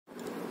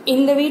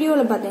இந்த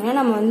வீடியோல பாத்தீங்கன்னா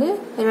நம்ம வந்து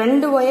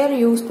ரெண்டு வயர்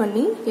யூஸ்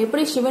பண்ணி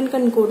எப்படி சிவன்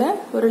கண் கூட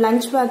ஒரு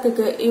லஞ்ச்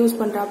பேக்குக்கு யூஸ்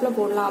பண்றாப்ல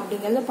போடலாம்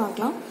அப்படிங்கறத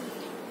பார்க்கலாம்.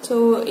 சோ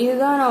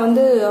இதுதான் நான்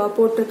வந்து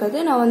போட்டிருக்கிறது.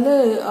 நான் வந்து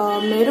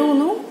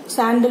மெரூனும்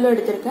சாண்டலும்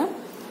எடுத்திருக்கேன்.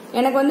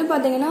 எனக்கு வந்து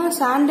பாத்தீங்கன்னா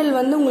சாண்டல்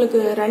வந்து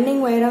உங்களுக்கு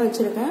ரன்னிங் வயரா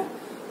வச்சிருக்கேன்.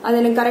 அது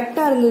எனக்கு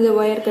கரெக்டா இருந்தது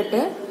வயர்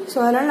கட்டு. ஸோ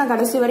அதனால நான்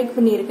கடைசி வரைக்கும்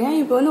பண்ணியிருக்கேன்.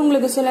 இப்போ வந்து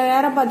உங்களுக்கு சில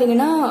நேரம்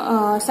பாத்தீங்கன்னா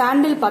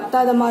சாண்டில்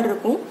பத்தாத மாதிரி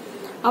இருக்கும்.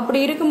 அப்படி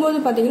இருக்கும்போது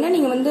பாத்தீங்கன்னா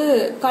நீங்க வந்து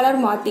கலர்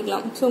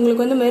மாத்திக்கலாம். ஸோ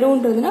உங்களுக்கு வந்து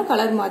மெரூன் இருந்ததுன்னா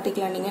கலர்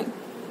மாத்திக்கலாம் நீங்க.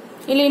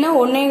 இல்லைன்னா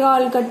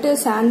 1.25 கட்டு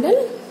சாண்டில்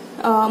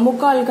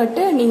 3/4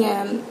 கட்டு நீங்க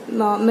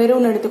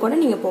மெரூன் எடுத்து கூட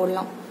நீங்க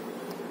போடலாம்.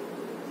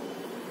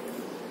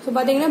 ஸோ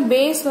பாத்தீங்கன்னா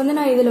பேஸ் வந்து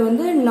நான் இதுல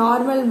வந்து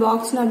நார்மல்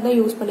பாக்ஸ் நாட் தான்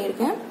யூஸ்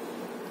பண்ணியிருக்கேன்.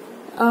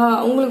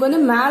 உங்களுக்கு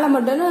வந்து மேல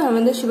மட்டும் நான்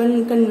வந்து சிவன்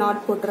கண்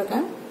நாட்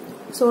போட்டிருக்கேன்.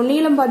 ஸோ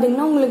நீளம்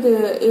பாத்தீங்கன்னா உங்களுக்கு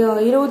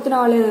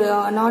 24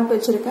 நாட்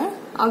வச்சிருக்கேன்.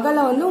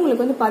 அகலம் வந்து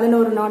உங்களுக்கு வந்து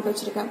 11 நாட்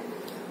வச்சிருக்கேன்.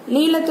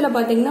 நீளத்துல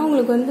பாத்தீங்கன்னா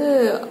உங்களுக்கு வந்து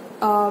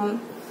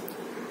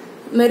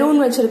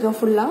மெரூன் வச்சிருக்கேன்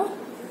ஃபுல்லா.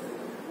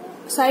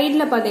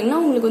 சைட்ல பாத்தீங்கன்னா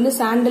உங்களுக்கு வந்து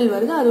சாண்டில்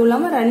வருது. அதுவும்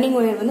இல்லாம ரன்னிங்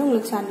ஒயர் வந்து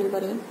உங்களுக்கு சாண்டில்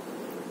வருது.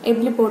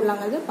 எப்படி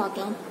போடலாங்கிறது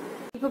பார்க்கலாம்.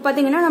 இப்ப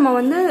பாத்தீங்கன்னா நம்ம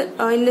வந்து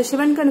இந்த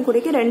சிவன் கண்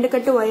கூடைக்கு 2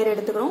 கட்டு ஒயர்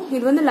எடுத்துக்கிறோம்.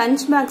 இது வந்து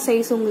லஞ்ச் பேக்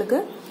சைஸ் உங்களுக்கு.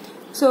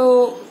 ஸோ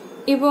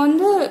இப்போ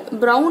வந்து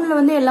ப்ரௌன்ல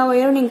வந்து எல்லா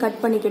ஒயரும் நீங்க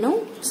கட் பண்ணிக்கணும்.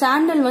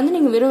 சாண்டல் வந்து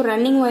நீங்க வெறும்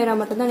ரன்னிங் ஒயரா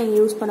மட்டும் தான் நீங்க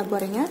யூஸ் பண்ண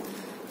போறீங்க.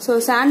 ஸோ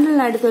சாண்டில்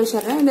நான் எடுத்து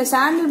வச்சிடுறேன். இந்த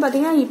சாண்டில்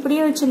பாத்தீங்கன்னா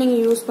இப்படியே வச்சு நீங்க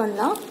யூஸ்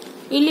பண்ணலாம்.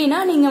 இல்லைன்னா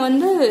நீங்க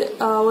வந்து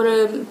ஒரு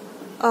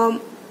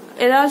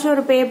ஏதாச்சும்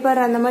ஒரு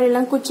பேப்பர் அந்த மாதிரி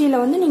எல்லாம் குச்சியில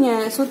வந்து நீங்க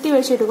சுத்தி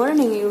வச்சுட்டு கூட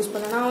நீங்க யூஸ்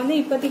பண்ணலாம். நான் வந்து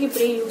இப்போதைக்கு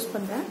இப்படியே யூஸ்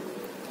பண்றேன்.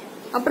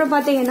 அப்புறம்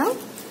பாத்தீங்கன்னா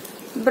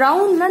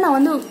ப்ரௌன்ல நான்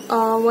வந்து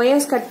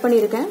ஒயர்ஸ் கட்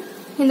பண்ணிருக்கேன்.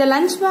 இந்த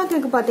லஞ்ச்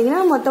பேக்குக்கு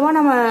பாத்தீங்கன்னா மொத்தமா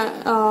நம்ம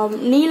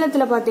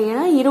நீளத்துல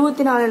பாத்தீங்கன்னா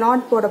 24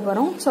 நாட் போட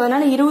போறோம். ஸோ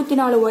அதனால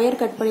 24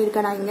 ஒயர் கட்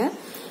பண்ணிருக்கேன் நான் இங்க.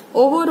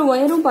 ஒவ்வொரு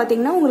ஒயரும்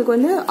பாத்தீங்கன்னா உங்களுக்கு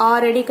வந்து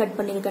 6 அடி கட்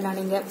பண்ணிருக்கேன்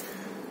நான் இங்க.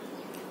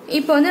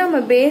 இப்போ வந்து நம்ம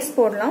பேஸ்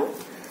போடலாம்.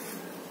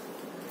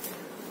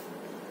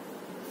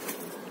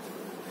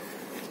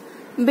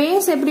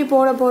 பேஸ் எப்படி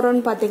போட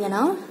போறோம்னு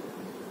பாத்தீங்கன்னா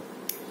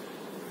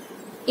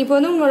இப்போ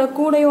வந்து உங்களோட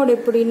கூடையோட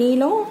இப்படி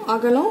நீளம்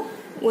அகலம்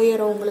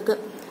உயரம் உங்களுக்கு.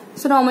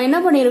 ஸோ நம்ம என்ன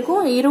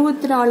பண்ணிருக்கோம்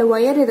 24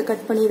 ஒயர் இதை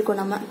கட்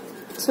பண்ணிருக்கோம் நம்ம.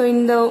 ஸோ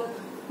இந்த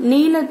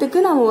நீளத்துக்கு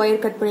நம்ம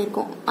ஒயர் கட்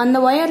பண்ணிருக்கோம். அந்த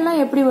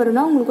ஒயர்லாம் எப்படி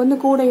வரும்னா உங்களுக்கு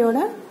வந்து கூடையோட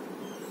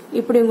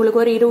இப்படி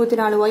உங்களுக்கு ஒரு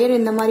 24 ஒயர்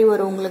இந்த மாதிரி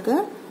வரும் உங்களுக்கு.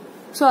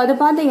 ஸோ அது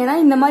பாத்தீங்கன்னா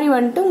இந்த மாதிரி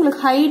வந்துட்டு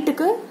உங்களுக்கு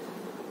ஹைட்டுக்கு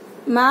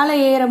மேலே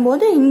ஏறும்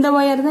போது இந்த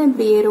ஒயர் தான்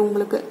இப்படி ஏறும்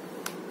உங்களுக்கு.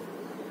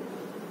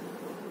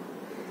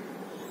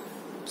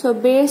 ஸோ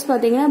பேஸ்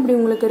பாத்தீங்கன்னா இப்படி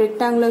உங்களுக்கு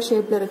ரெக்டாங்குலர்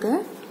ஷேப்ல இருக்கு.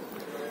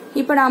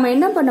 இப்போ நாம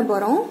என்ன பண்ண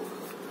போறோம்,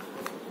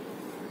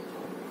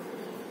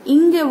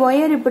 இங்க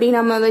ஒயர் இப்படி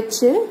நம்ம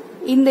வச்சு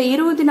இந்த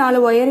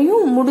 24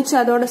 ஒயரையும் முடிச்சு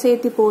அதோட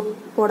சேர்த்து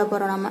போட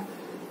போறோம் நம்ம.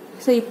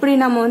 ஸோ இப்படி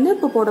நம்ம வந்து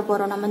இப்போ போட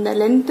போறோம். நம்ம இந்த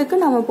லென்த்துக்கு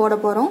நம்ம போட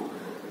போறோம்.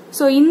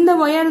 ஸோ இந்த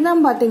ஒயர்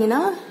தான்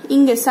பாத்தீங்கன்னா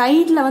இங்க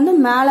சைட்ல வந்து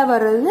மேல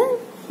வர்றது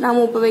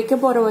நாம இப்ப வைக்க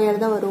போற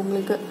ஒயர் தான் வரும்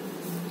உங்களுக்கு.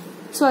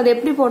 ஸோ அது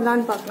எப்படி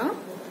போடலான்னு பார்க்கலாம்.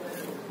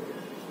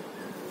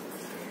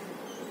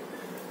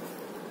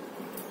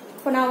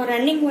 இப்போ நான் ஒரு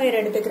ரன்னிங் ஒயர்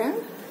எடுத்துக்கிறேன்.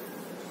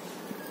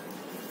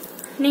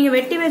 நீங்க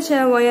வெட்டி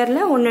வச்ச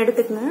ஒயர்ல ஒன்னு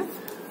எடுத்துக்கங்க.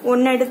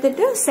 ஒன்னு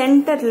எடுத்துட்டு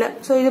சென்டர்ல,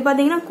 ஸோ இது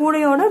பாத்தீங்கன்னா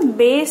கூடையோட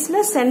பேஸ்ல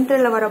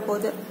சென்டர்ல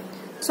வரப்போகுது.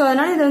 ஸோ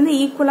அதனால இதை வந்து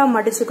ஈக்குவலா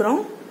மடிச்சுக்கிறோம்.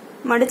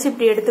 மடிச்சு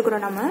இப்படி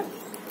எடுத்துக்கிறோம் நம்ம.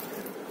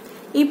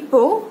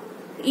 இப்போ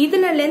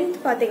இதுல லென்த்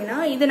பாத்தீங்கன்னா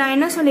இது நான்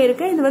என்ன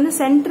சொல்லியிருக்கேன், இது வந்து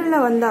சென்டர்ல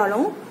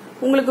வந்தாலும்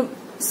உங்களுக்கு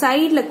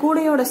சைட்ல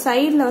கூடையோட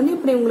சைட்ல வந்து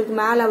இப்படி உங்களுக்கு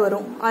மேல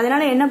வரும்.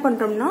 அதனால என்ன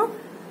பண்றோம்னா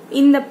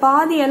இந்த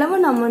பாதி அளவு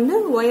நம்ம வந்து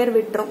ஒயர்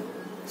விட்டுறோம்.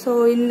 ஸோ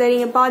இந்த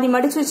நீங்க பாதி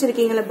மடிச்சு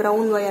வச்சிருக்கீங்களா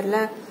ப்ரௌன் ஒயர்ல,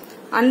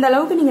 அந்த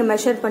அளவுக்கு நீங்க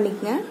மெஷர்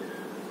பண்ணிக்கங்க.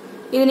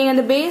 இது நீங்க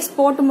அந்த பேஸ்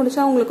போட்டு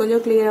முடிச்சா உங்களுக்கு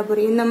கொஞ்சம் கிளியரா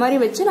புரியும். இந்த மாதிரி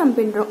வச்சு நம்ம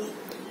பின்றோம்.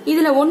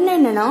 இதுல ஒண்ணு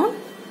என்னன்னா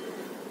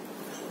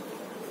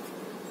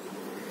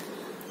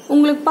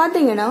உங்களுக்கு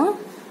பாத்தீங்கன்னா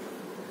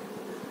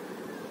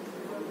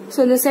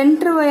இந்த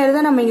சென்டர் ஒயர்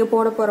தான் நம்ம இங்க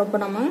போட போறோம். இப்போ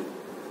நம்ம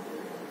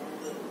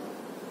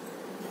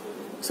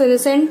இந்த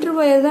சென்டர்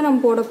ஒயர் தான்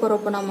நம்ம போட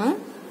போறோம். இப்போ நம்ம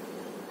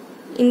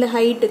இந்த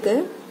ஹைட்டுக்கு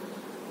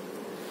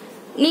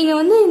நீங்க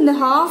வந்து இந்த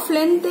ஹாஃப்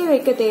லென்த்தே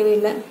வைக்க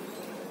தேவையில்லை.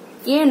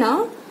 ஏன்னா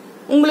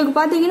உங்களுக்கு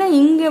பாத்தீங்கன்னா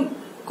இங்க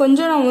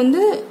கொஞ்சம் நம்ம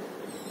வந்து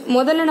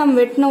முதல்ல நம்ம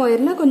வெட்டின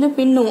ஒயர்ல கொஞ்சம்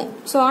பின்னுவோம்.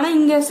 ஸோ ஆனா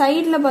இங்க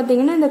சைட்ல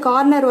பாத்தீங்கன்னா இந்த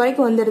கார்னர்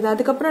வரைக்கும் வந்துருது.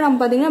 அதுக்கப்புறம் நம்ம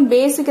பாத்தீங்கன்னா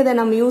பேசிக் இதை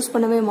நம்ம யூஸ்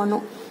பண்ணவே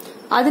மாட்டோம்.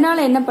 அதனால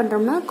என்ன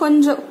பண்றோம்னா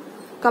கொஞ்சம்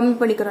கம்மி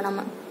பண்ணிக்கிறோம்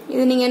நம்ம.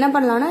 இது நீங்க என்ன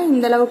பண்ணலாம்னா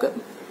இந்த அளவுக்கு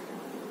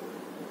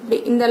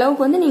இந்த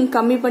அளவுக்கு வந்து நீங்க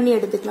கம்மி பண்ணி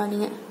எடுத்துக்கலாம்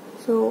நீங்க.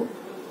 ஸோ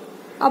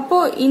அப்போ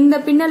இந்த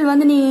பின்னல்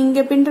வந்து நீங்க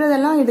இங்க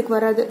பின்றதெல்லாம் இதுக்கு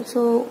வராது.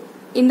 ஸோ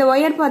இந்த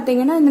ஒயர்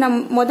பாத்தீங்கன்னா இந்த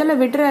நம்ம முதல்ல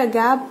விடுற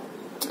கேப்,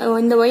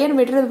 இந்த ஒயர்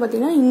விடுறது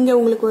பாத்தீங்கன்னா இங்க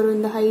உங்களுக்கு வரும்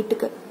இந்த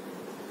ஹைட்டுக்கு.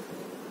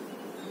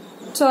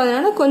 ஸோ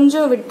அதனால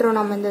கொஞ்சம் விட்டுறோம்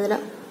நம்ம. இந்த இதுல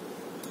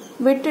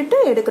விட்டுட்டு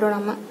எடுக்கிறோம்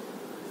நம்ம.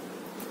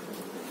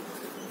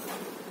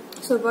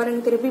 ஸோ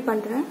பாருங்க திருப்பி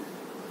பண்றேன்.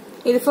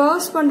 இது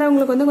ஃபர்ஸ்ட்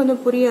பண்றவங்களுக்கு வந்து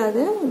கொஞ்சம்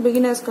புரியாது,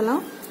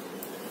 பிகினர்ஸ்க்கெல்லாம்.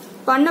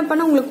 பண்ண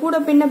பண்ண உங்களுக்கு கூட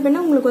பின்ன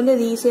பின்ன உங்களுக்கு வந்து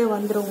அது ஈஸியா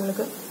வந்துடும்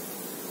உங்களுக்கு.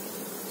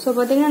 ஸோ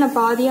பாத்தீங்கன்னா நான்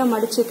பாதியா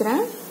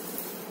மடிச்சுக்கிறேன்.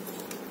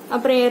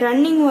 அப்புறம்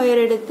ரன்னிங்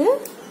ஒயர் எடுத்து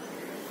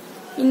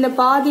இந்த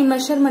பாதி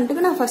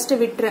மெஷர்மெண்ட்டுக்கு நான் ஃபர்ஸ்ட்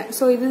விட்டுறேன்.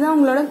 ஸோ இதுதான்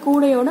உங்களோட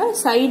கூடையோட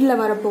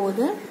சைடில்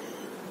வரப்போகுது.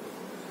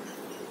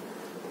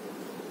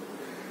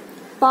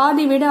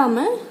 பாதி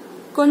விடாம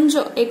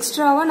கொஞ்சம்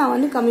எக்ஸ்ட்ராவா நான்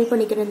வந்து கம்மி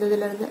பண்ணிக்கிறேன்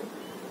இதுல இருந்து.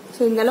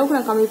 ஸோ இந்த அளவுக்கு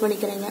நான் கம்மி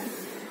பண்ணிக்கிறேங்க.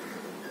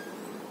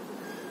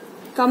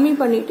 கம்மி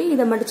பண்ணிட்டு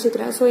இதை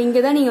மடிச்சுக்கிறேன். ஸோ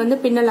இங்கதான் நீங்க வந்து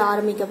பின்னல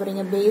ஆரம்பிக்க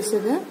போறீங்க பேஸ்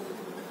இது.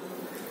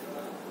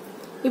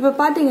 இப்ப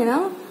பாத்தீங்கன்னா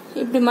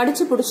இப்படி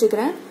மடிச்சு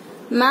பிடிச்சுக்கிறேன்.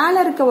 மேல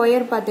இருக்க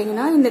ஒயர்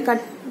பாத்தீங்கன்னா இந்த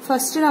கட்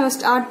ஃபர்ஸ்ட் நம்ம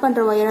ஸ்டார்ட்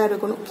பண்ற ஒயரா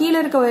இருக்கணும். கீழே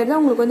இருக்க ஒயர் தான்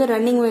உங்களுக்கு வந்து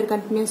ரன்னிங் ஒயர்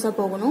கண்டினியூஸா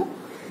போகணும்.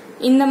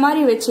 இந்த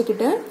மாதிரி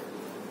வச்சுக்கிட்டு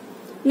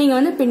நீங்க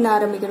வந்து பின்ன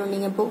ஆரம்பிக்கணும்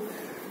நீங்க இப்போ.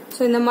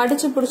 ஸோ இந்த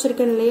மடிச்சு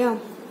பிடிச்சிருக்கேன் இல்லையா,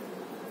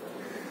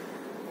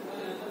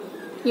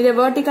 இதை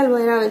வெர்டிக்கல்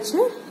ஒயரா வச்சு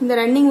இந்த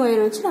ரன்னிங்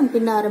ஒயர் வச்சு நம்ம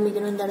பின்ன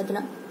ஆரம்பிக்கணும் இந்த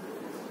இடத்துல.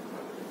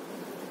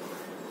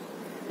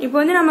 இப்போ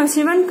வந்து நம்ம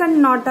சிவன் கண்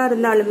நாட்டா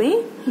இருந்தாலுமே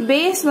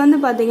பேஸ் வந்து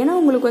பாத்தீங்கன்னா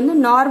உங்களுக்கு வந்து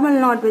நார்மல்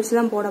நாட்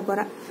வச்சுதான் போட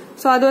போறேன்.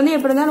 ஸோ அது வந்து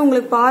எப்படி இருந்தாலும்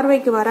உங்களுக்கு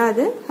பார்வைக்கு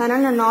வராது.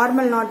 அதனால நான்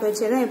நார்மல் நாட்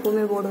வச்சே தான்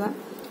எப்பவுமே போடுவேன்.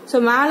 ஸோ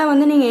மேலே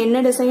வந்து நீங்க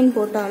என்ன டிசைன்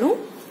போட்டாலும்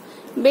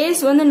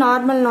பேஸ் வந்து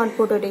நார்மல் நாட்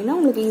போட்டுட்டீங்கன்னா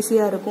உங்களுக்கு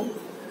ஈஸியா இருக்கும்.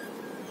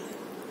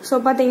 ஸோ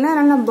பாத்தீங்கன்னா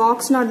அதனால நான்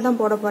பாக்ஸ் நாட் தான்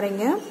போட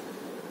போறீங்க.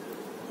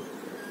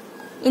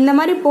 இந்த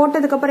மாதிரி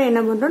போட்டதுக்கு அப்புறம்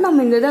என்ன பண்றோம்,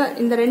 நம்ம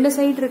இந்த ரெண்டு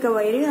சைடு இருக்க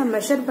வயரையும் நம்ம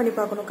மெஷர் பண்ணி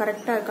பார்க்கணும்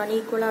கரெக்டா இருக்கான்னு,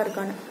 ஈக்குவலா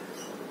இருக்கான்னு.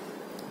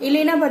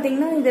 இல்லைன்னா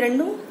பாத்தீங்கன்னா இது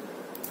ரெண்டும்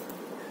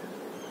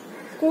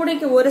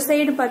கூடைக்கு ஒரு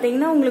சைடு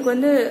பாத்தீங்கன்னா உங்களுக்கு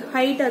வந்து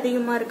ஹைட்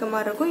அதிகமா இருக்க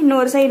மாதிரி இருக்கும்,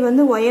 இன்னொரு சைடு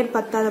வந்து ஒயர்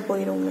பத்தாத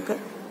போயிடும் உங்களுக்கு.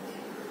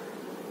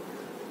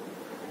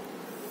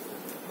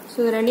 ஸோ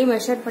இது ரெண்டையும்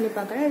மெஷர் பண்ணி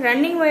பார்க்கறேன்.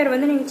 ரன்னிங் ஒயர்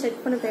வந்து நீங்க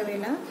செக் பண்ண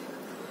தேவையில்லை.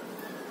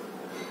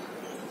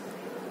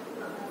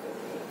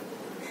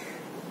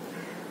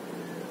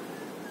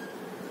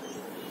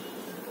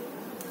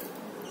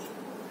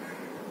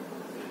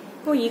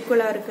 இப்போ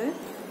ஈக்குவலா இருக்கு.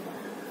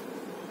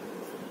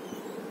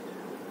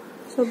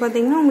 ஸோ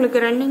பாத்தீங்கன்னா உங்களுக்கு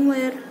ரன்னிங்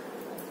ஒயர்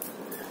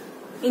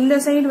இந்த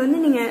சைடு வந்து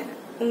நீங்க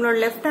உங்களோட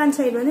லெஃப்ட் ஹேண்ட்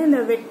சைடு வந்து இந்த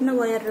வெட்டின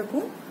ஒயர்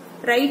இருக்கும்,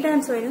 ரைட்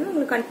ஹேண்ட் சைடு வந்து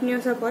உங்களுக்கு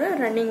கண்டினியூஸா போற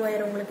ரன்னிங்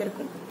ஒயர் உங்களுக்கு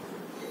இருக்கும்.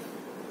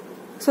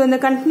 ஸோ இந்த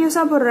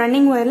கண்டினியூஸா போற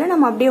ரன்னிங் ஒயர்ல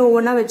நம்ம அப்படியே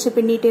ஒவ்வொன்றா வச்சு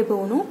பின்னிட்டே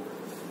போகணும்.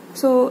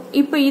 ஸோ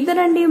இப்போ இது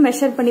ரெண்டையும்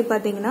மெஷர் பண்ணி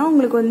பாத்தீங்கன்னா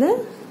உங்களுக்கு வந்து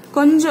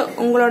கொஞ்சம்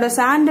உங்களோட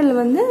சாண்டல்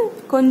வந்து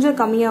கொஞ்சம்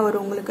கம்மியா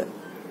வரும் உங்களுக்கு.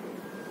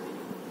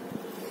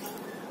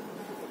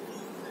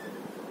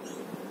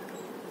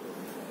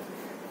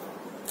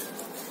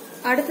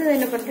 அடுத்தது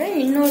என்ன பண்றேன்,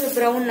 இன்னொரு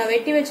பிரவுன் நான்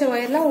வெட்டி வச்ச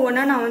ஒயர்ல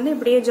ஒவ்வொன்னா நான் வந்து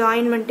இப்படியே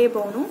ஜாயின் பண்ணிட்டே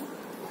போகணும்.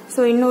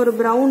 ஸோ இன்னொரு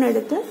பிரவுன்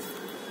எடுத்து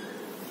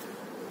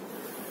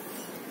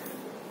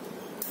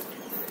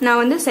நான்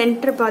வந்து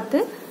சென்டர் பார்த்து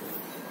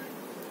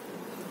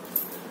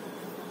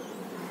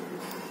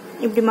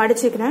இப்படி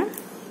மடிச்சுக்கிறேன்.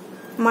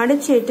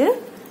 மடிச்சிட்டு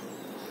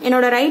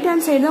என்னோட ரைட்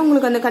ஹேண்ட் சைடு தான்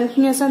உங்களுக்கு அந்த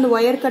கண்டினியூஸா அந்த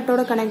ஒயர்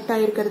கட்டோட கனெக்ட்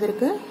ஆகிருக்கிறது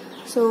இருக்கு.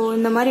 ஸோ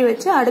இந்த மாதிரி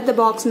வச்சு அடுத்த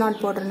பாக்ஸ்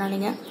நாட் போடுறேன்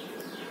நீங்க.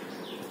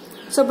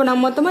 ஸோ இப்போ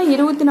நம்ம மொத்தமாக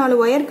 24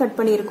 ஒயர் கட்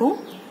பண்ணியிருக்கோம்.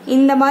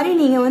 இந்த மாதிரி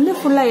நீங்க வந்து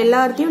ஃபுல்லா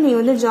எல்லாத்தையும் நீங்க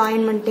வந்து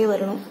ஜாயின் பண்ணிட்டே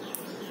வரணும்.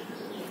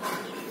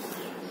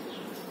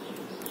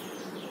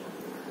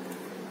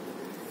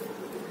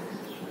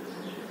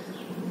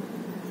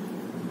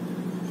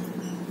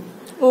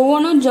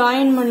 ஒவ்வொன்றும்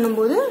ஜாயின்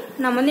பண்ணும்போது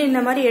நம்ம வந்து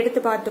இந்த மாதிரி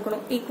எடுத்து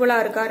பார்த்துக்கணும், ஈக்குவலா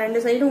இருக்கா,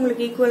 ரெண்டு சைடும்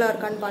உங்களுக்கு ஈக்குவலா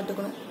இருக்கான்னு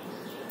பார்த்துக்கணும்.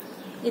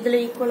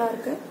 இதுல ஈக்குவலா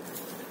இருக்கு.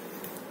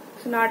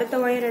 நான்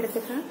அடுத்த ஒயர்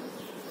எடுத்துக்கிறேன்.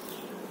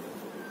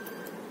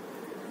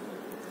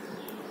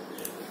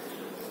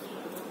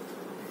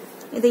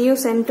 இதையும்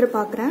சென்டர்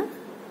பார்க்கறேன்.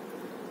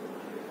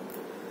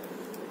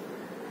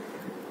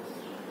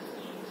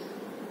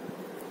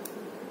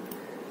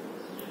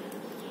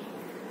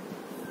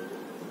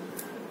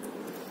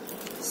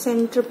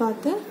 சென்டர்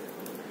பார்த்து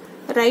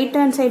ரைட்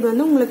ஹேண்ட் சைடு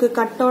வந்து உங்களுக்கு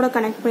கட்டோட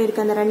கனெக்ட்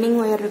பண்ணிருக்க அந்த ரன்னிங்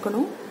ஒயர்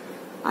இருக்கணும்.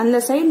 அந்த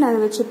சைடு நான்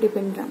அதை வச்சு இப்படி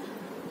பின்றேன்.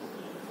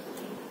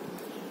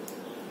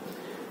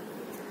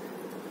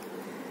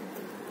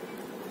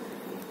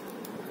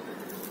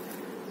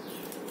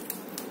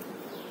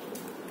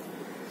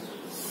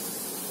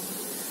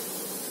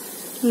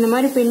 இந்த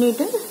மாதிரி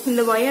பின்னிட்டு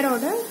இந்த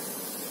ஒயரோட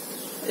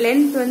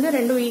லென்த் வந்து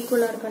ரெண்டும்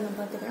ஈக்குவலா இருக்கான்னு நான்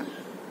பாத்துக்கிறேன்.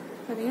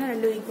 பாத்தீங்கன்னா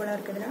ரெண்டும் ஈக்குவலா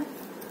இருக்குதுல.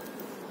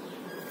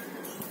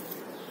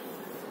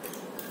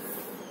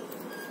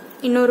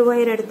 இன்னொரு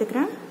ஒயர்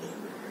எடுத்துக்கிறேன்.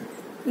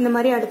 இந்த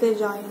மாதிரி அடுத்து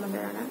ஜாயின்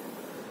பண்றேன்.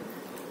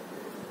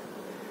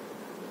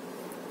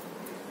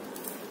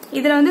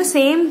 இதுல வந்து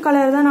சேம்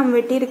கலர் தான் நம்ம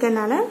வெட்டி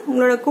இருக்கனால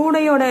உங்களோட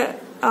கூடையோட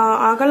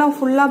அகலம்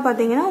ஃபுல்லா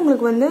பாத்தீங்கன்னா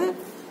உங்களுக்கு வந்து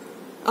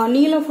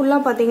நீளம் ஃபுல்லா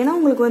பாத்தீங்கன்னா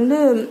உங்களுக்கு வந்து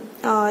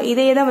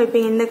இதையே தான்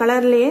வைப்பீங்க. இந்த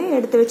கலர்லயே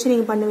எடுத்து வச்சு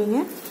நீங்க பண்ணுவீங்க.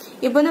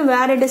 இப்போ வந்து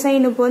வேற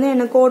டிசைன், இப்போ வந்து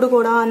என்ன கோடு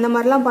கோடா அந்த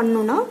மாதிரிலாம்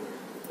பண்ணணும்னா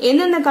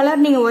எந்தெந்த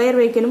கலர் நீங்க ஒயர்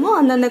வைக்கணுமோ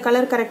அந்தந்த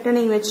கலர் கரெக்டா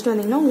நீங்க வச்சுட்டு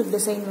வந்தீங்கன்னா உங்களுக்கு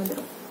டிசைன்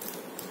வந்துடும்.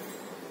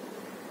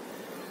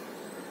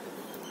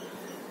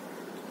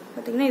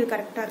 பாத்தீங்கன்னா இது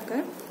கரெக்டா இருக்கு.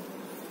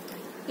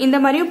 இந்த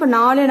மாதிரியும் இப்போ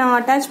 4 நான்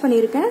அட்டாச்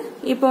பண்ணியிருக்கேன்.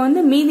 இப்போ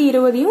வந்து மீதி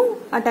 20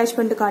 அட்டாச்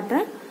பண்ணிட்டு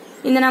காட்டுறேன்.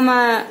 இந்த நம்ம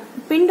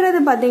பின்றது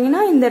பாத்தீங்கன்னா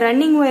இந்த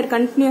ரன்னிங் ஒயர்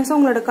கண்டினியூஸா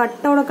உங்களோட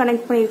கட்டோட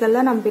கனெக்ட்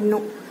பண்ணிருக்கல நம்ம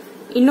பின்னும்.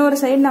 இன்னொரு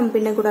சைடு நம்ம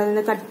பின்னக்கூடாது,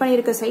 இந்த கட்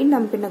பண்ணிருக்க சைடு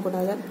நம்ம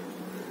பின்னக்கூடாது.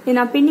 இது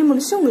நான் பின்னி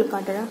முடிச்சுட்டு உங்களுக்கு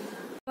காட்டுறேன்.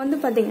 வந்து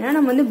பாத்தீங்கன்னா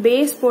நம்ம வந்து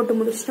பேஸ் போட்டு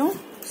முடிச்சிட்டோம்.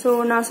 ஸோ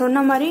நான்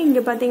சொன்ன மாதிரி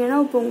இங்கே பார்த்தீங்கன்னா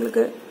இப்போ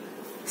உங்களுக்கு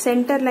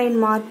சென்டர் லைன்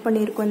மார்க்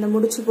பண்ணியிருக்கோம் இந்த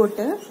முடிச்சு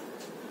போட்டு.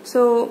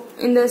 ஸோ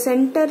இந்த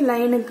சென்டர்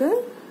லைனுக்கு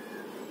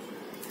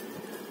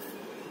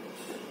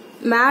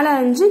மேலே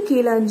 5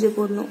 கீழே 5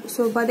 போடணும்.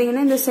 ஸோ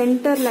பார்த்தீங்கன்னா இந்த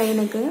சென்டர்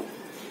லைனுக்கு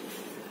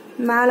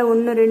மேலே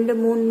 1 2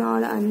 3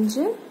 4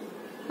 5,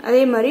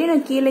 அதே மாதிரி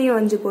நான் கீழேயும்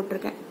 5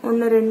 போட்டிருக்கேன்.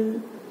 1 2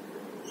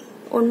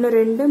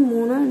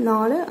 3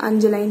 4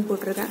 5 லைன்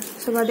போட்டிருக்கேன்.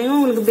 ஸோ பார்த்தீங்கன்னா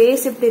உங்களுக்கு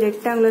பேஸ் இப்படி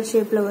ரெக்டாங்குலர்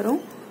ஷேப்பில் வரும்.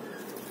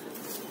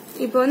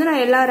 இப்போ வந்து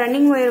நான் எல்லா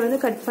ரன்னிங் ஒயர் வந்து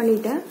கட்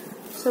பண்ணிட்டேன்.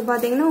 ஸோ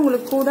பார்த்தீங்கன்னா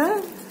உங்களுக்கு கூட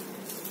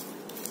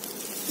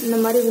இந்த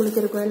மாதிரி உங்களுக்கு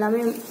இருக்கும், எல்லாமே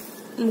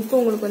முக்கும்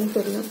உங்களுக்கு வந்து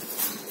தெரியும்.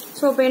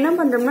 ஸோ இப்போ என்ன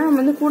பண்ணுறோம்னா நம்ம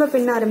வந்து கூட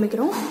பின்ன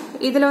ஆரம்பிக்கிறோம்.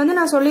 இதில் வந்து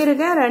நான்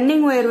சொல்லியிருக்கேன்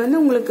ரன்னிங் ஒயர் வந்து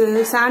உங்களுக்கு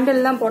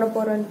சாண்டல் தான் போட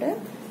போகிறோன்ட்டு.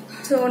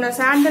 ஸோ நான்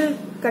சாண்டல்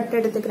கட்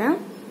எடுத்துக்கிறேன்.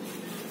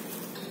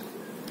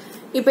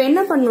 இப்போ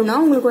என்ன பண்ணணும்னா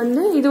உங்களுக்கு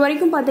வந்து இது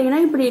வரைக்கும் பார்த்தீங்கன்னா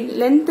இப்படி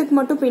லென்த்துக்கு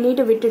மட்டும்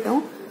பின்னிட்டு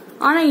விட்டுட்டோம்.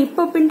 ஆனால்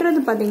இப்போ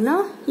பின்னுறது பார்த்தீங்கன்னா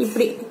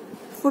இப்படி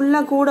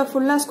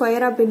ஃபுல்லாக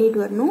ஸ்கொயராக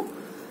பின்னிட்டு வரணும்.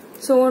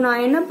 ஸோ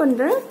நான் என்ன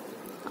பண்ணுறேன்,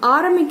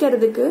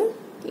 ஆரம்பிக்கிறதுக்கு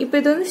இப்போ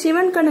இது வந்து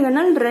சிவன்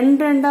கண்ணுங்கனால்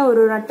 2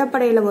 ஒரு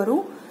அட்டப்படையில்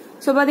வரும்.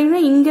 ஸோ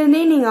பார்த்தீங்கன்னா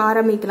இங்கேருந்தே நீங்கள்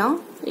ஆரம்பிக்கலாம்,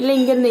 இல்லை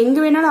இங்கேருந்து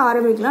எங்கே வேணாலும்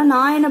ஆரம்பிக்கலாம்.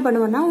 நான் என்ன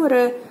பண்ணுவேன்னா ஒரு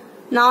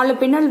 4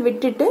 பின்னல்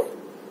விட்டுட்டு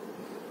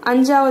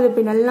 5வது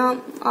பின்னல்னா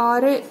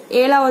 6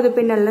 7வது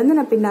பின்னல்லேருந்து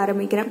நான் பின்ன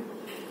ஆரம்பிக்கிறேன்.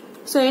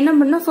 ஸோ என்ன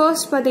பண்ணால்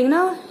ஃபர்ஸ்ட்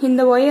பார்த்தீங்கன்னா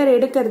இந்த ஒயர்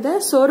எடுக்கிறத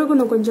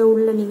சொருகணும் கொஞ்சம்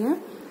உள்ள நீங்கள்.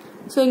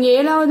 ஸோ இங்கே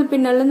 7வது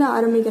பின்னல்லேருந்து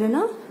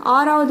ஆரம்பிக்கிறேன்னா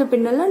 6வது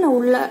பின்னலில் நான்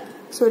உள்ள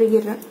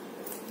சொருகிடுறேன்.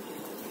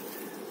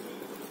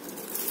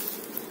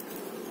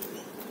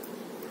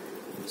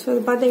 ஸோ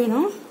இது பார்த்தீங்கன்னா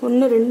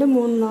 1 2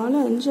 3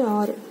 4 5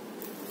 6.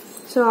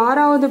 ஸோ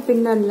 6வது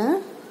பின்னலில்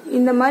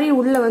இந்த மாதிரி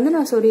உள்ள வந்து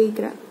நான்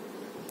சொருகிக்கிறேன்.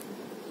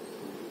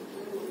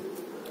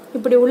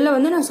 இப்படி உள்ள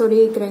வந்து நான்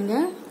சொருகிக்கிறேங்க.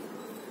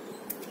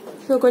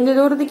 ஸோ கொஞ்சம்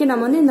தூரத்துக்கு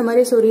நம்ம வந்து இந்த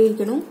மாதிரி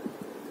சொருகிக்கணும்.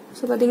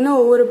 ஸோ பார்த்தீங்கன்னா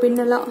ஒவ்வொரு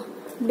பின்னலாக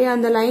அப்படியே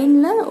அந்த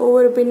லைனில்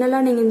ஒவ்வொரு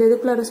பின்னலாக நீங்கள் இந்த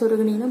இதுக்குள்ளார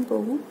சொருகினீங்கன்னா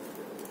போகும்.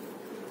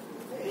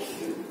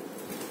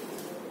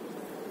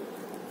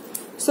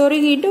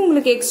 சொருகிட்டு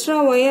உங்களுக்கு எக்ஸ்ட்ரா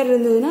ஒயர்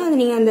இருந்ததுன்னா அது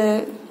நீங்கள் அந்த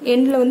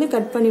எண்டில் வந்து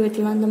கட் பண்ணி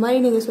வைக்கலாம். அந்த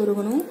மாதிரி நீங்கள்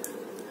சொருகணும்.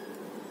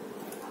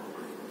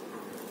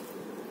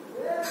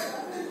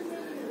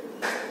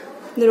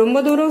 இது ரொம்ப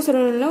தூரம்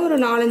சொருகணும்னா ஒரு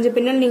 4-5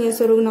 பின்னல் நீங்கள்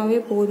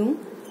சொருகினாவே போதும்.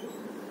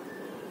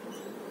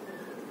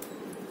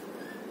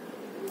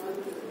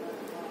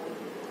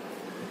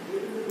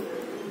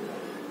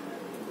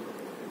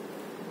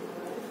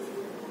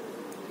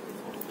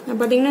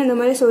 பார்த்தீங்கன்னா இந்த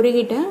மாதிரி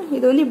சொருகிட்டேன்.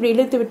 இது வந்து இப்படி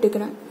இழுத்து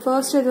விட்டுக்கிறேன்.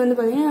 ஃபர்ஸ்ட் இது வந்து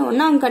பார்த்தீங்கன்னா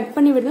ஒன்றா அங்கே கட்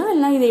பண்ணி விடலாம்,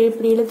 இல்லை இதை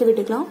இப்படி இழுத்து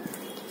விட்டுக்கலாம்.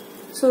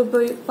 ஸோ இப்போ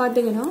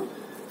பார்த்தீங்கன்னா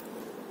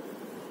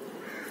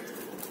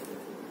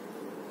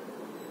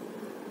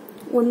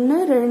 1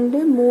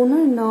 2 3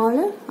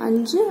 4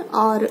 5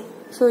 6.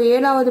 ஸோ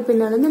 7வது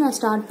பின்னலேருந்து நான்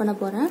ஸ்டார்ட் பண்ண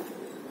போகிறேன்.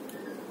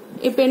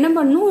 இப்போ என்ன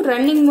பண்ணணும்,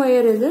 ரன்னிங்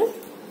ஒயர் இது.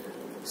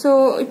 ஸோ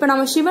இப்போ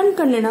நம்ம சிவன்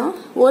கண்ணுனா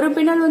ஒரு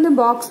பின்னல் வந்து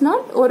பாக்ஸ்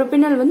நாட், ஒரு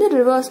பின்னல் வந்து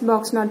ரிவர்ஸ்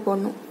பாக்ஸ் நாட்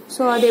போடணும்.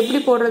 ஸோ அது எப்படி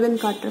போடுறதுன்னு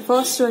காட்டுறேன்.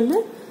 ஃபர்ஸ்ட்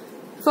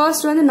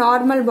வந்து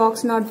நார்மல்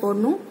பாக்ஸ் நாட்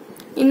போடணும்.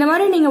 இந்த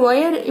மாதிரி நீங்கள்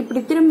ஒயர் இப்படி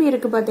திரும்பி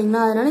இருக்கு பார்த்தீங்களா,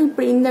 அதனால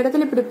இப்படி இந்த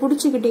இடத்துல இப்படி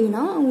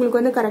பிடிச்சிக்கிட்டிங்கன்னா உங்களுக்கு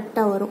வந்து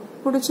கரெக்டாக வரும்.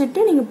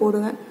 பிடிச்சிட்டு நீங்கள்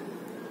போடுங்க.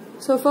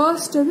 ஸோ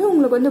ஃபர்ஸ்ட் வந்து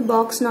உங்களுக்கு வந்து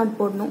பாக்ஸ் நாட்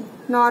போடணும்,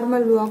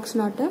 நார்மல் பாக்ஸ்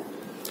நாட்டு.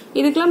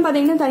 இதுக்கெல்லாம்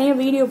பார்த்தீங்கன்னா தனியாக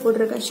வீடியோ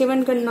போட்டிருக்கேன்,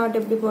 சிவன் கண் நாட்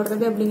எப்படி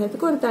போடுறது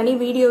அப்படிங்கிறதுக்கு ஒரு தனி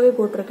வீடியோவே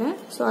போட்டிருக்கேன்.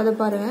 ஸோ அதை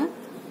பாருங்கள்.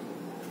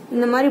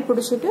 இந்த மாதிரி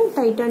பிடிச்சிட்டு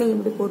டைட்டாக நீங்கள்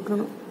இப்படி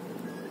போட்டுருணும்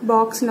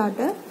பாக்ஸ்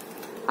நாட்டை.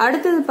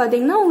 அடுத்தது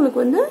பார்த்தீங்கன்னா உங்களுக்கு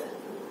வந்து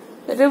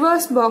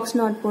ரிவர்ஸ் பாக்ஸ்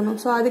நாட் போடணும்.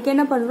 ஸோ அதுக்கு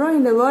என்ன பண்ணுறோம்,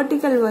 இந்த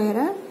வெர்டிக்கல்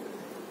ஒயரை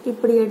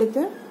இப்படி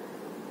எடுத்து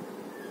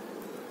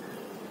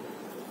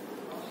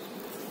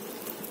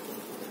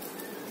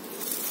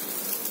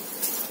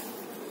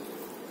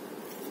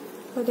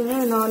பார்த்தீங்கன்னா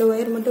 4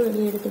 ஒயர் மட்டும்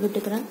வெளியே எடுத்து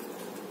விட்டுக்கிறேன்.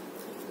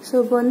 ஸோ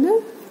இப்போ வந்து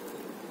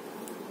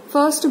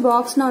ஃபர்ஸ்ட்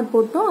பாக்ஸ் நாட்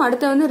போட்டோம்,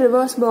 அடுத்து வந்து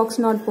ரிவர்ஸ்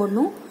பாக்ஸ் நாட்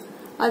போடணும்.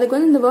 அதுக்கு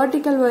வந்து இந்த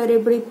வெர்டிக்கல் ஒயரை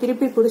இப்படி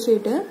திருப்பி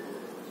பிடிச்சிட்டு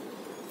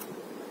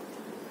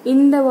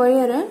இந்த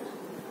ஒயரை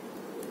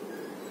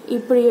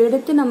இப்படி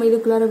எடுத்து நம்ம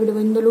இதுக்குள்ளார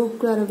விடுவோம், இந்த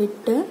லூப்புக்குள்ளார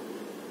விட்டு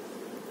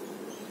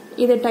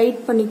இதை டைட்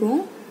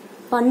பண்ணிக்குவோம்.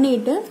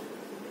 பண்ணிட்டு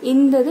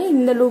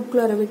இந்த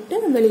லூப்புக்குள்ளார விட்டு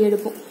வெளியே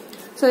எடுப்போம்.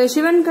 ஸோ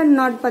சிவன் கண்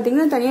நாட்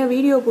பார்த்தீங்கன்னா தனியாக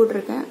வீடியோ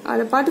போட்டிருக்கேன்,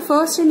 அதை பார்த்து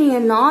ஃபர்ஸ்ட்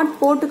நீங்கள் நாட்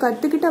போட்டு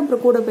கற்றுக்கிட்டு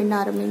அப்புறம் கூட பின்ன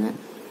ஆரம்பிங்க.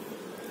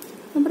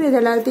 அப்புறம் இது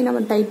எல்லாத்தையும்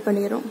நம்ம டைட்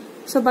பண்ணிடுறோம்.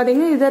 ஸோ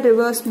பார்த்தீங்கன்னா இதை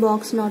ரிவர்ஸ்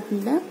பாக்ஸ்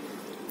நாட்ல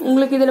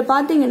உங்களுக்கு இதில்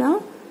பார்த்தீங்கன்னா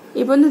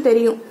இப்போ வந்து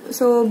தெரியும்.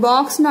 ஸோ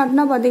பாக்ஸ்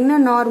நாட்னா பார்த்தீங்கன்னா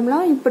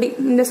நார்மலாக இப்படி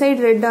இந்த சைடு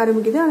ரெட்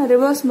ஆரம்பிக்குது, ஆனால்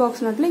ரிவர்ஸ்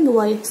பாக்ஸ் நாட்டில் இங்கே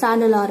ஒயிட்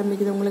சாண்டல்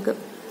ஆரம்பிக்குது உங்களுக்கு.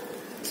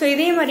 ஸோ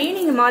இதே மாதிரியே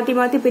நீங்கள் மாற்றி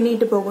மாற்றி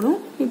பின்னிட்டு போகணும்.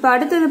 இப்போ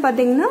அடுத்தது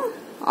பார்த்தீங்கன்னா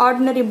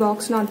ஆர்டினரி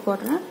பாக்ஸ் நாட்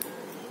போடுறேன்.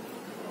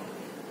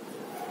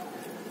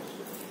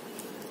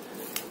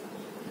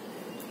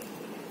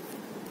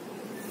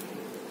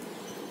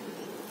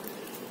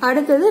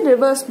 அடுத்தது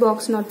ரிவர்ஸ்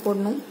பாக்ஸ் நாட்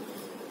போடணும்.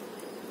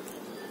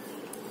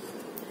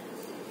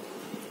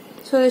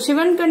 ஸோ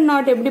சிவன் கண்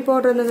நாட் எப்படி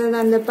போடுறது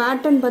அந்த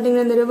பேட்டர்ன்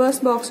பார்த்தீங்கன்னா இந்த ரிவர்ஸ்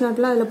பாக்ஸ்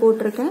நாட்லாம் அதில்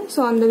போட்டிருக்கேன். ஸோ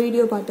அந்த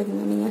வீடியோ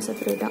பார்த்துக்கோங்க நீங்கள்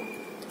செப்பரேட்டாக.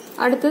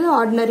 அடுத்தது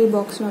ஆர்டினரி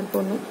பாக்ஸ் நாட்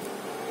போடணும்.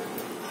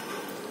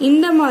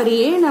 இந்த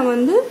மாதிரியே நான்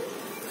வந்து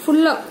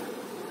ஃபுல்லா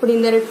இப்படி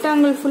இந்த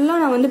ரெக்டாங்கிள் ஃபுல்லா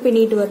நான் வந்து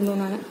பின்னிட்டு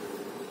வரணும் நான்.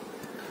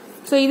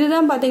 ஸோ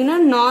இதுதான் பாத்தீங்கன்னா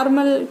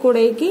நார்மல்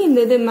கூடைக்கு இந்த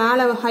இது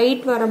மேல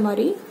ஹைட் வர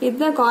மாதிரி.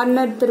 இதுதான்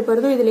கார்னர்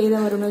திருப்பறதும் இதுல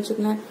தான் வரும்னு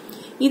வச்சுக்கோங்க.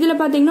 இதுல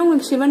பாத்தீங்கன்னா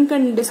உங்களுக்கு சிவன்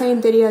கண்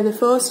டிசைன் தெரியாது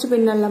ஃபர்ஸ்ட்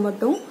பின்னல்ல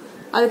மட்டும்.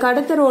 அதுக்கு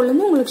அடுத்த ரோல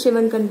இருந்து உங்களுக்கு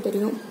சிவன் கண்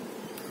தெரியும்.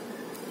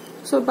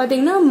 ஸோ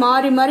பாத்தீங்கன்னா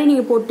மாறி மாறி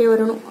நீங்க போட்டே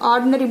வரணும்.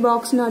 ஆர்டினரி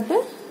பாக்ஸ் நாட்டு,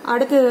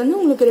 அடுத்தது வந்து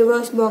உங்களுக்கு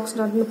ரிவர்ஸ் பாக்ஸ்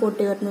நாட்னு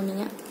போட்டே வரணும்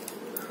நீங்க.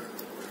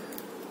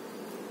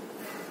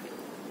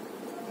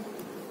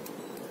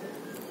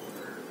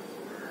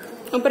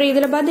 அப்புறம்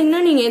இதுல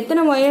பாத்தீங்கன்னா நீங்க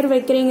எத்தனை ஒயர்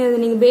வைக்கிறீங்க,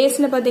 நீங்க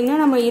பேஸ்ல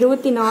பாத்தீங்கன்னா நம்ம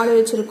 24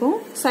 வச்சிருக்கோம்,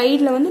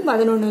 சைட்ல வந்து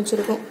 11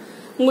 வச்சிருக்கோம்.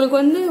 உங்களுக்கு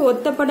வந்து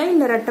ஒத்தப்படை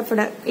இல்ல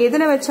ரெட்டப்படை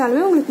எதுல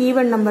வச்சாலுமே உங்களுக்கு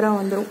ஈவன் நம்பரா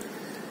வந்துடும்.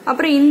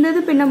 அப்புறம் இந்த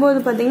இது பின்னும்போது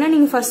பாத்தீங்கன்னா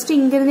நீங்க ஃபர்ஸ்ட்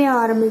இங்க இருந்தே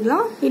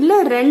ஆரம்பிக்கலாம், இல்ல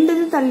 2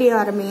 இது தள்ளி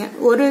ஆரம்பிங்க,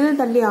 ஒரு இது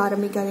தள்ளி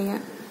ஆரம்பிக்காதீங்க.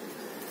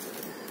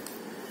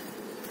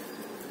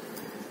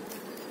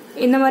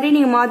 இந்த மாதிரி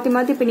நீங்க மாத்தி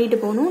மாத்தி பின்னிட்டு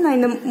போகணும். நான்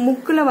இந்த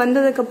முக்குல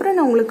வந்ததுக்கு அப்புறம்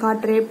நான் உங்களுக்கு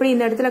காட்டுறேன் எப்படி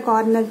இந்த இடத்துல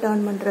கார்னர்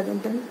டர்ன்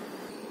பண்றதுன்ட்டு.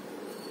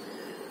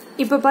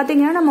 இப்ப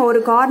பாத்தீங்கன்னா நம்ம ஒரு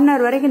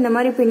கார்னர் வரைக்கும் இந்த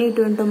மாதிரி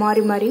பின்னிட்டு வந்துட்டோம்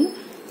மாறி மாறி.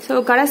 ஸோ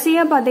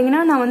கடைசியா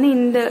பாத்தீங்கன்னா நான் வந்து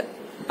இந்த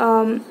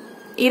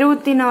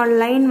 24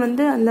 லைன்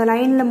வந்து அந்த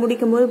லைன்ல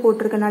முடிக்கும் போது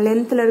போட்டிருக்கேன். நான்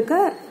லென்த்ல இருக்க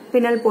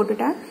பின்னல்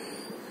போட்டுட்டேன்.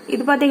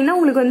 இது பாத்தீங்கன்னா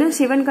உங்களுக்கு வந்து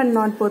சிவன் கண்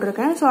நாட்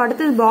போட்டிருக்கேன். ஸோ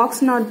அடுத்தது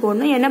பாக்ஸ் நாட்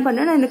போடணும். என்ன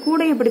பண்ண, நான் இந்த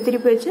கூடை இப்படி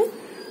திருப்பி வச்சு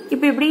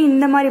இப்படி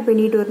இந்த மாதிரி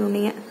பின்னிட்டு வரணும்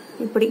நீங்க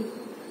இப்படி.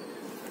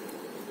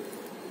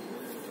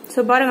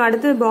 ஸோ பாருங்க,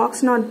 அடுத்தது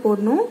பாக்ஸ் நாட்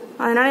போடணும்.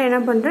 அதனால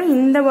என்ன பண்றேன்,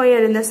 இந்த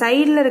ஒயர் இந்த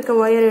சைட்ல இருக்க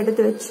ஒயர்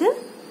எடுத்து வச்சு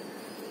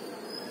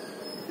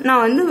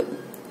நான் வந்து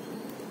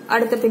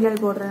அடுத்த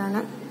பின்னல் போடுறேன்.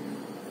 நான்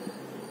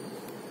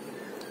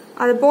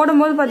அது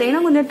போடும்போது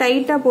பாத்தீங்கன்னா கொஞ்சம்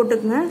டைட்டா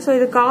போட்டுக்குங்க. ஸோ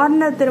இது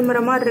கார்னர் திரும்புற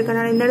மாதிரி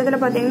இருக்கனால இந்த இடத்துல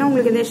பாத்தீங்கன்னா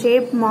உங்களுக்கு இந்த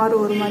ஷேப்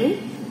மாறும் ஒரு மாதிரி.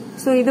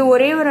 ஸோ இது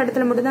ஒரே ஒரு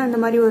இடத்துல மட்டும் தான் அந்த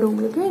மாதிரி வரும்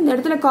உங்களுக்கு. இந்த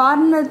இடத்துல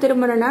கார்னர்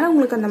திரும்புறதுனால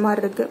உங்களுக்கு அந்த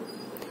மாதிரி இருக்கு.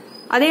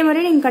 அதே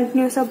மாதிரி நீங்க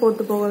கண்டினியூஸா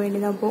போட்டு போக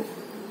வேண்டியதான் இப்போ.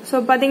 ஸோ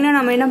பாத்தீங்கன்னா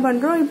நம்ம என்ன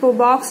பண்றோம், இப்போ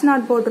பாக்ஸ்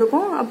நாட்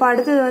போட்டிருக்கோம். அப்போ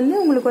அடுத்தது வந்து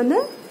உங்களுக்கு வந்து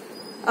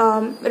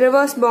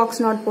ரிவர்ஸ்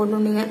பாக்ஸ் நாட்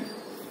போடணும் நீங்க.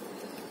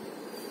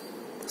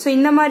 ஸோ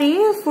இந்த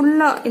மாதிரியே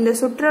ஃபுல்லா இந்த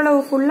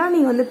சுற்றளவு ஃபுல்லா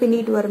நீங்க வந்து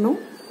பின்னிட்டு வரணும்.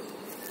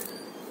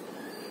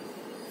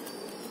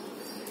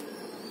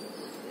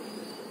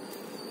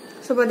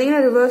 ஸோ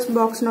பாத்தீங்கன்னா ரிவர்ஸ்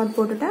பாக்ஸ் நாட்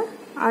போட்டுட்டேன்.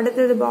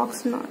 அடுத்தது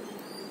பாக்ஸ்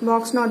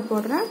நாட்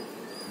போடுறேன்.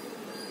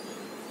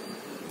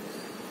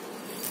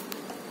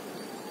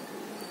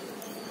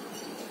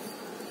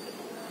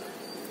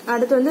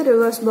 அடுத்து வந்து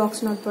ரிவர்ஸ்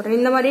பாக்ஸ் நாட் போடுறேன்.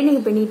 இந்த மாதிரியே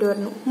நீங்க பின்னிட்டு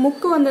வரணும்.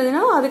 முக்கு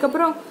வந்ததுன்னா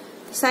அதுக்கப்புறம்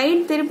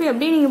சைடு திருப்பி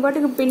அப்படியே நீங்க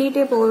பாட்டுக்கு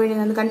பின்னிட்டே போக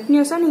வேண்டியது. அந்த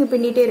கண்டினியூஸா நீங்க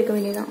பின்னிட்டே இருக்க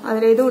வேண்டியதான்.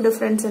 அதுல எதுவும்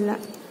டிஃபரன்ஸ் இல்லை.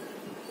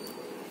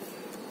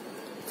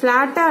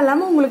 பிளாட்டா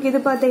இல்லாம உங்களுக்கு இது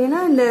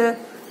பாத்தீங்கன்னா இந்த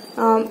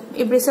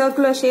இப்படி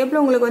சர்க்குலர்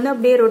ஷேப்ல உங்களுக்கு வந்து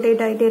அப்படியே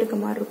ரொட்டேட் ஆகிட்டே இருக்க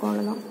மாதிரி இருக்கும்.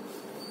 அவ்வளவுதான்.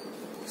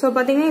 ஸோ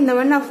பாத்தீங்கன்னா இந்த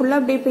மாதிரி நான் ஃபுல்லா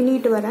அப்படியே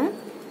பின்னிட்டு வரேன்.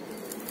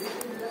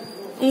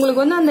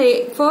 உங்களுக்கு வந்து அந்த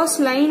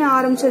ஃபர்ஸ்ட் லைன்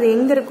ஆரம்பிச்சது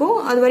எங்க இருக்கோ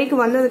அது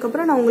வரைக்கும் வந்ததுக்கு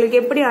அப்புறம் நான் உங்களுக்கு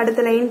எப்படி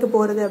அடுத்த லைனுக்கு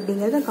போறது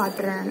அப்படிங்கறத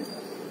காட்டுறேன்.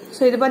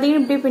 ஸோ இது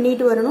பாத்தீங்கன்னா இப்படியே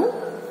பின்னிட்டு வரணும்.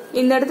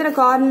 இந்த இடத்துல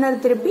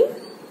கார்னர்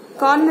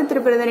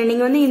திருப்புறது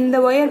நீங்க வந்து இந்த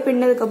ஒயர்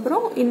பின்னதுக்கு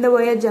அப்புறம் இந்த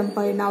ஒயர் ஜம்ப்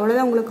ஆயிடணும்.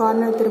 அவ்வளவுதான் உங்களுக்கு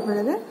கார்னர்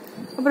திருப்புறது.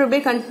 அப்புறம்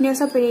அப்படியே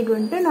கண்டினியூஸா பின்னிட்டு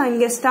வந்துட்டு நான்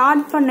இங்க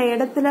ஸ்டார்ட் பண்ண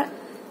இடத்துல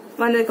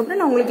வந்ததுக்கு அப்புறம்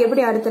நான் உங்களுக்கு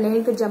எப்படி அடுத்த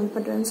லைனுக்கு ஜம்ப்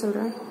பண்றேன்னு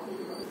சொல்றேன்.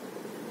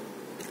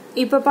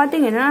 இப்ப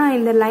பாத்தீங்கன்னா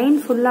இந்த லைன்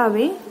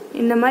ஃபுல்லாவே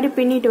இந்த மாதிரி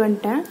பின்னிட்டு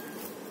வந்துட்டேன்.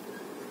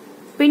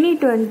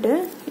 பின்னிட்டு வந்துட்டு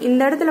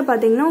இந்த இடத்துல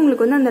பாத்தீங்கன்னா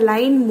உங்களுக்கு வந்து அந்த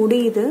லைன்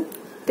முடியுது,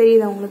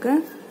 தெரியுதா உங்களுக்கு?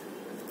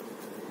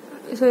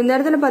 ஸோ இந்த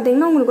இடத்துல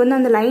பாத்தீங்கன்னா உங்களுக்கு வந்து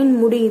அந்த லைன்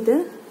முடியுது.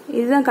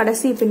 இதுதான்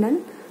கடைசி பின்னல்.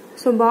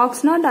 So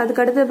box not.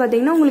 அதுக்கு அடுத்தது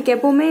பாத்தீங்கன்னா உங்களுக்கு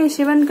எப்பவுமே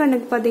சிவன்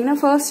கண்ணுக்கு பாத்தீங்கன்னா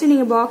ஃபர்ஸ்ட்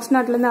நீங்க பாக்ஸ்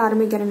நாட்ல இருந்து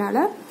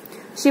ஆரம்பிக்கிறனால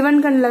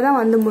சிவன் கண்ணுல தான்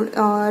வந்து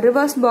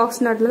ரிவர்ஸ்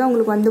பாக்ஸ் நாட்ல தான்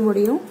உங்களுக்கு வந்து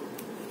முடியும்.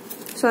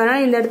 ஸோ அதனால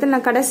இந்த இடத்துல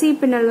நான் கடைசி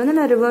பின்னல் வந்து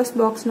நான் ரிவர்ஸ்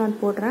பாக்ஸ்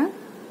நாட் போடுறேன்.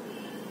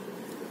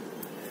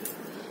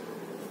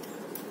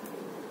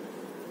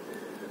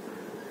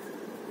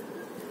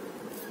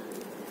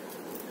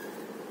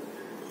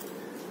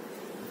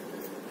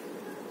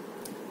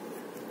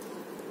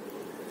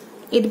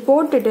 இது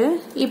போட்டுட்டு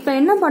இப்ப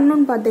என்ன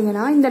பண்ணணும்னு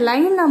பாத்தீங்கன்னா இந்த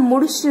லைன் நான்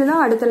முடிச்சுட்டு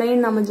தான் அடுத்த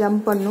லைன் நம்ம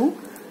ஜம்ப் பண்ணணும்.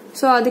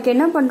 ஸோ அதுக்கு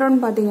என்ன பண்றோம்னு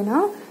பாத்தீங்கன்னா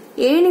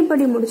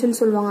ஏணிப்படி முடிச்சுன்னு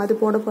சொல்லுவாங்க, அது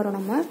போட போறோம்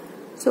நம்ம.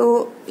 ஸோ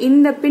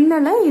இந்த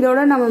பின்னலை இதோட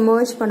நம்ம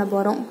மர்ஜ் பண்ண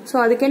போறோம். ஸோ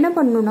அதுக்கு என்ன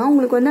பண்ணணும்னா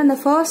உங்களுக்கு வந்து அந்த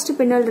ஃபர்ஸ்ட்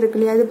பின்னல் இருக்கு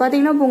இல்லையா, அது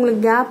பாத்தீங்கன்னா இப்போ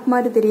உங்களுக்கு கேப்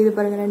மாதிரி தெரியுது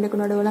பாருங்க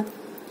ரெண்டுக்கு நடுவில்.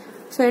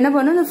 ஸோ என்ன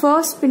பண்ணணும், இந்த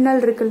ஃபர்ஸ்ட்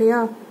பின்னல் இருக்கு இல்லையா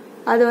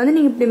அது வந்து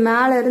நீங்க இப்படி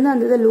மேல இருந்து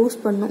அந்த இதை லூஸ்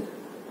பண்ணும்.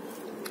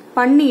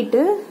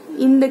 பண்ணிட்டு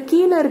இந்த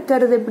கீழே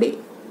இருக்கிறது இப்படி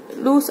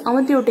லூஸ்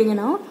அமர்த்தி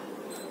விட்டீங்கன்னா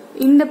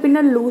இந்த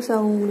பின்னல் லூஸ்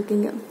ஆகும் உங்களுக்கு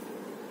இங்க.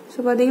 ஸோ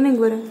பாத்தீங்கன்னா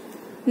இங்க வரும்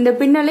இந்த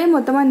பின்னலே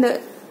மொத்தமா இந்த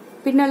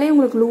பின்னலே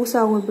உங்களுக்கு லூஸ்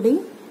ஆகும் இப்படி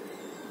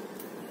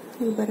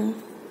பாருங்க.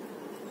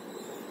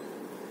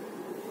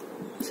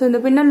 ஸோ இந்த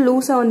பின்னல்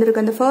லூஸா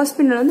வந்திருக்கு, அந்த ஃபர்ஸ்ட்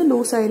பின்னல் வந்து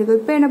லூஸ் ஆயிருக்கு.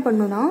 இப்போ என்ன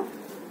பண்ணணும்னா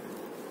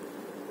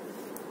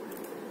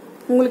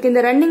உங்களுக்கு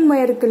இந்த ரன்னிங்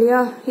ஒயர் இருக்கு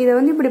இல்லையா இதை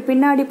வந்து இப்படி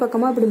பின்னாடி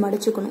பக்கமா இப்படி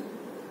மடிச்சுக்கணும்.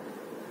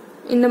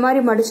 இந்த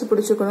மாதிரி மடிச்சு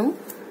பிடிச்சுக்கணும்.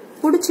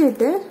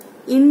 பிடிச்சிட்டு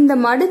இந்த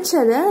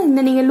மடிச்சதை இந்த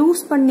நீங்க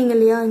லூஸ் பண்ணீங்க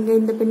இல்லையா இங்க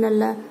இந்த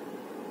பின்னல்ல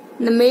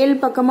இந்த மேல்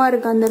பக்கமா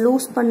இருக்க அந்த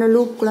லூஸ் பண்ண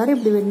லூப்குள்ளார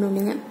இப்படி விடணும்.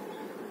 நீங்க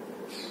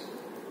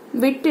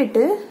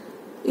விட்டுட்டு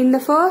இந்த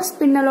ஃபர்ஸ்ட்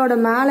பின்னலோட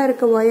மேல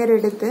இருக்க ஒயர்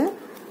எடுத்து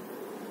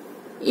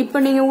இப்ப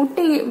நீங்க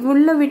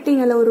உள்ள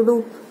விட்டீங்கல்ல ஒரு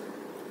லூப்,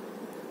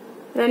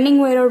 ரன்னிங்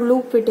ஒயரோட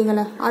லூப்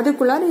விட்டீங்கல்ல,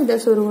 அதுக்குள்ளார இதை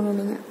சொருகணும்.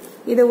 நீங்க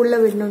இதை உள்ள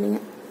விடணும். நீங்க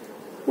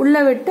உள்ள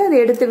விட்டு அதை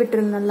எடுத்து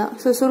விட்டுருங்க நல்லா.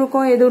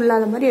 சுருக்கம் எதுவும்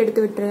இல்லாத மாதிரி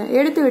எடுத்து விட்டுருங்க.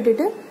 எடுத்து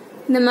விட்டுட்டு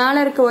இந்த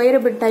மேல இருக்க ஒயர்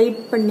இப்படி டைட்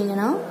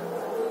பண்ணீங்கன்னா,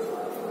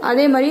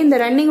 அதே மாதிரி இந்த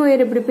ரன்னிங்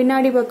ஒயர் இப்படி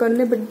பின்னாடி பக்கம்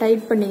வந்து இப்படி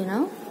டைட் பண்ணீங்கன்னா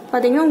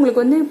பாத்தீங்கன்னா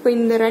உங்களுக்கு வந்து இப்போ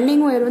இந்த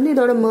ரன்னிங் ஒயர் வந்து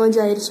இதோட மர்ஜ்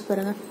ஆயிருச்சு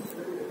பாருங்க.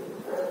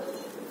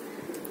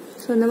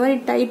 ஸோ இந்த மாதிரி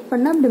டைட்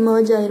பண்ணா இப்படி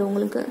மர்ஜ் ஆயிரும்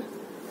உங்களுக்கு.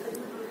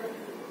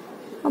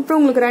 அப்புறம்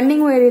உங்களுக்கு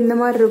ரன்னிங் ஒயர் இந்த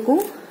மாதிரி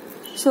இருக்கும்.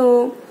 ஸோ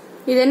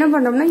இது என்ன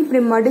பண்றோம்னா இப்படி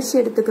மடிச்சு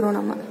எடுத்துக்கிறோம்.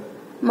 நம்ம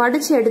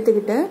மடிச்சு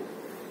எடுத்துக்கிட்டு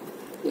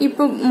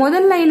இப்போ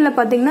முதல் லைன்ல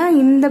பாத்தீங்கன்னா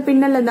இந்த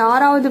பின்னல் இந்த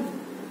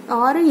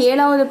 6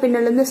 7வது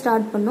பின்னல் இருந்து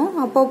ஸ்டார்ட் பண்ணோம்.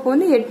 அப்போ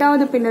வந்து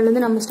 8வது பின்னல்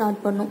இருந்து நம்ம ஸ்டார்ட்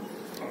பண்ணோம்.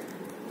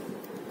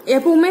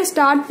 எப்பவுமே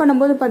ஸ்டார்ட்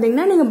பண்ணும்போது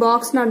பாத்தீங்கன்னா நீங்க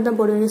பாக்ஸ் நாட் தான்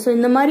போடுவீங்க. ஸோ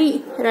இந்த மாதிரி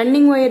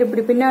ரன்னிங் ஒயர்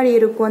இப்படி பின்னாடி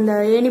இருக்கும். அந்த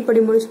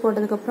ஏணிப்படி முடிச்சு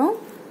போட்டதுக்கு அப்புறம்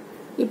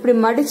இப்படி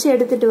மடிச்சு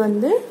எடுத்துட்டு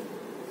வந்து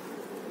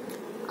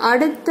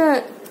அடுத்த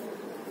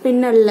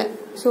பின்னல்ல,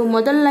 ஸோ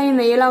முதல் லைன்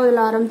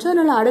 7வதுல ஆரம்பிச்சோம்,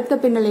 அதனால அடுத்த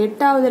பின்னல்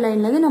 8வது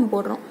லைன்ல இருந்து நம்ம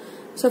போடுறோம்.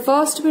 ஸோ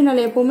ஃபர்ஸ்ட்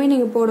பின்னல் எப்பவுமே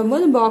நீங்க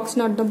போடும்போது பாக்ஸ்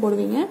நாட் தான்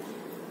போடுவீங்க.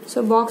 ஸோ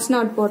பாக்ஸ்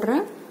நாட்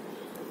போடுறேன்.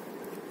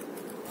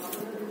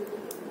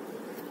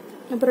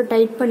 அப்புறம்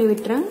டைட் பண்ணி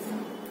விட்டுறேன்.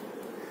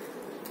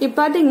 இப்ப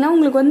பாத்தீங்கன்னா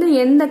உங்களுக்கு வந்து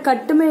எந்த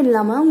கட்டுமே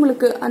இல்லாம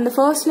உங்களுக்கு அந்த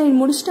ஃபர்ஸ்ட் லைன்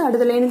முடிச்சுட்டு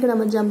அடுத்த லைனுக்கு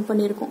நம்ம ஜம்ப்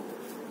பண்ணிருக்கோம்.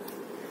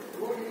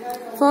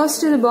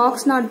 ஃபர்ஸ்ட் இது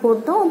பாக்ஸ் நாட்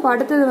போட்டோம். அப்ப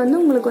அடுத்தது வந்து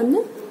உங்களுக்கு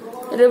வந்து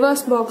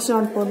ரிவர்ஸ் பாக்ஸ்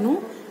நாட் போடணும்.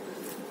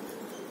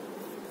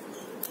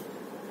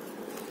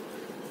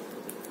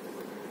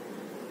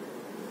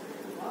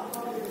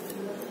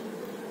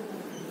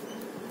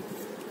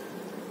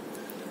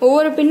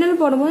 ஒவ்வொரு பின்னல்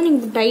போடும்போது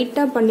நீங்க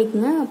டைட்டா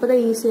பண்ணிக்கங்க,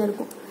 அப்பதான் ஈஸியா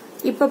இருக்கும்.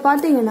 இப்ப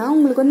பாத்தீங்கன்னா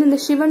உங்களுக்கு வந்து இந்த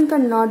சிவன்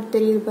கண் நாட்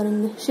தெரியுது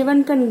பாருங்க,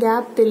 சிவன் கண்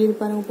கேப் தெரியுது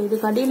பாருங்க. இப்ப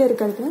இதுக்கு அடியில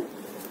இருக்கிறது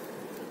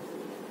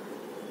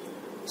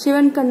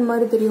சிவன் கண்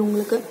மாதிரி தெரியும்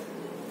உங்களுக்கு.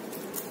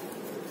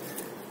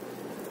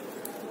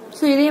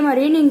 ஸோ இதே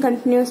மாதிரியே நீங்க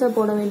கண்டினியூஸா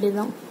போட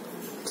வேண்டியதுதான்.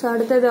 ஸோ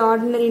அடுத்தது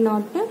ஆர்டினரி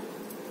நாட்,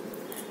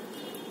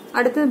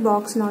 அடுத்தது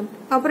பாக்ஸ் நாட்.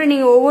 அப்புறம்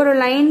நீங்க ஒவ்வொரு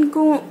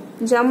லைனுக்கும்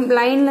ஜம்ப்,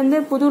 லைன்ல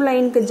இருந்து புது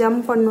லைனுக்கு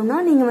ஜம்ப் பண்ணணும்னா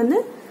நீங்க வந்து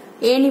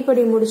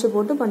ஏணிப்படி முடிச்சு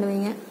போட்டு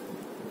பண்ணுவீங்க.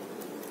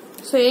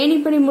 ஸோ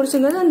ஏணிப்படி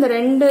முடிச்சுங்கிறது அந்த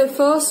ரெண்டு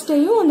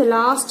ஃபர்ஸ்டையும் அந்த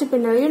லாஸ்ட்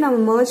பின்னலையும் நம்ம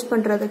மர்ஜ்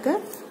பண்றதுக்கு.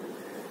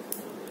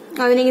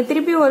 அது நீங்க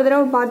திருப்பி ஒரு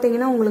தடவை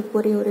பாத்தீங்கன்னா உங்களுக்கு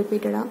புரியும்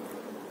ரிப்பீட்டடா.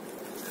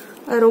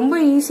 அது ரொம்ப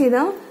ஈஸி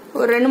தான்.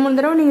 ஒரு 2-3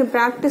 தடவை நீங்க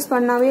பிராக்டிஸ்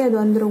பண்ணாவே அது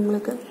வந்துடும்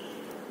உங்களுக்கு.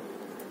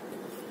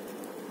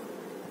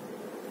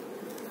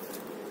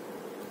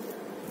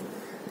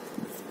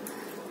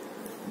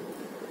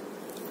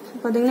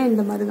 பாத்தீங்கன்னா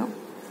இந்த மாதிரிதான்.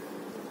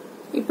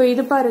 இப்போ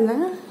இது பாருங்க,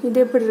 இது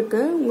எப்படி இருக்கு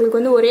உங்களுக்கு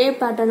வந்து ஒரே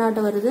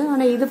பேட்டர்னாட்ட வருது.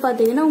 ஆனா இது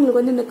பாத்தீங்கன்னா உங்களுக்கு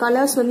வந்து இந்த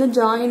கலர்ஸ் வந்து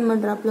ஜாயின்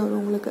பண்றாப்ல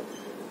வரும் உங்களுக்கு.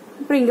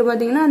 அப்புறம் இங்க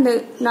பாத்தீங்கன்னா அந்த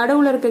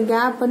நடுவுல இருக்க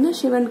கேப் வந்து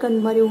சிவன் கண்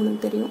மாதிரி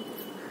உங்களுக்கு தெரியும்.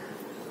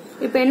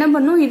 இப்ப என்ன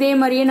பண்ணும், இதே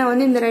மாதிரியே நான்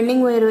வந்து இந்த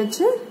ரன்னிங் ஒயர்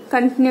வச்சு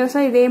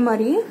கண்டினியூஸா இதே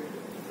மாதிரியே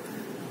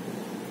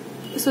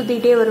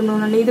சுத்திட்டே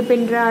வரணும். நான் இது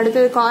பின்றேன்,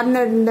 அடுத்தது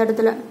கார்னர் இந்த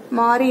இடத்துல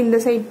மாறி இந்த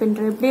சைட்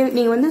பின்றேன். இப்படி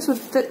நீங்க வந்து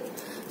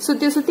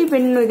சுத்தி சுத்தி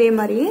பின்னணும். இதே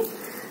மாதிரியே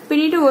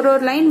பின்னிட்டு ஒரு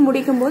லைன்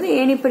முடிக்கும் போது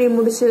ஏணிப்படி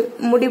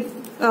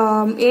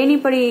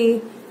ஏணிப்படி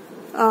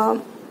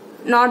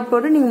நாட்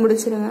போட்டு நீங்க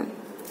முடிச்சிருங்க.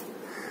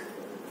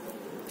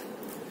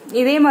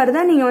 இதே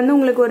மாதிரிதான் நீங்க வந்து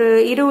உங்களுக்கு ஒரு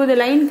 20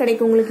 லைன்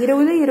கிடைக்கும். உங்களுக்கு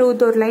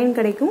 20-21 லைன்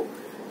கிடைக்கும்.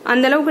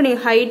 அந்த அளவுக்கு நீங்க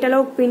ஹைட்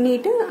அளவுக்கு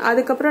பின்னிட்டு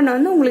அதுக்கப்புறம் நான்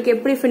வந்து உங்களுக்கு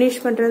எப்படி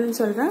பினிஷ் பண்றதுன்னு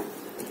சொல்றேன்.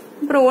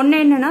 அப்புறம்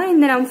ஒன்னு என்னன்னா,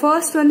 இந்த நம்ம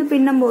ஃபர்ஸ்ட் வந்து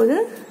பின்னும் போது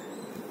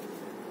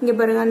இங்க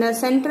பாருங்க, அந்த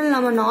சென்ட்ரல்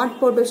நம்ம நாட்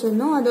போட்டு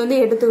வச்சிருந்தோம், அது வந்து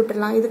எடுத்து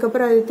விட்டுறலாம்.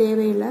 இதுக்கப்புறம் அது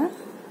தேவையில்லை.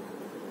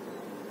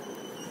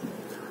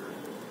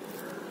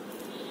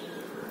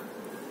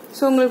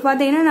 ஸோ உங்களுக்கு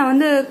பாத்தீங்கன்னா நான்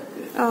வந்து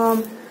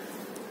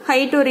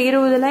ஹைட் ஒரு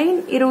 20 லைன்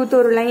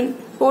 21 லைன்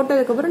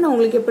போட்டதுக்கப்புறம் நான்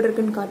உங்களுக்கு எப்படி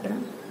இருக்குன்னு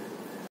காட்டுறேன்.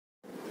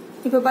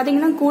 இப்போ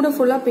பாத்தீங்கன்னா கூட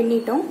ஃபுல்லா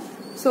பின்னிட்டோம்.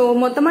 ஸோ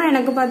மொத்தமா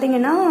எனக்கு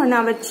பாத்தீங்கன்னா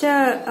நான் வச்ச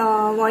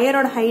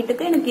ஒயரோட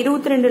ஹைட்டுக்கு எனக்கு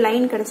 22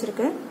 லைன்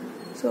கிடைச்சிருக்கு.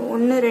 ஸோ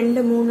 1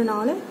 2 3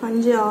 4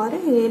 5 6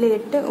 7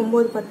 8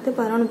 9 10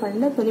 11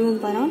 12 13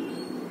 14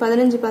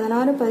 15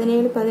 16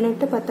 17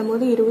 18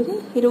 19 20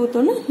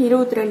 21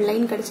 22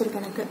 லைன்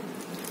கிடைச்சிருக்கு எனக்கு.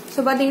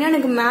 ஸோ பாத்தீங்கன்னா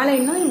எனக்கு மேலே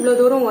இன்னும் இவ்வளவு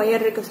தூரம்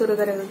ஒயர் இருக்கு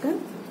சொருகிறதுக்கு.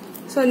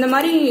 ஸோ இந்த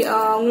மாதிரி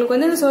உங்களுக்கு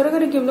வந்து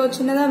சொருகிறதுக்கு இவ்வளவு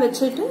சின்னதா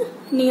வச்சுட்டு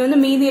நீங்க வந்து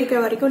மீதி இருக்கிற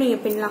வரைக்கும் நீங்க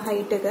பின்னலாம்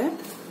ஹைட்டுக்கு.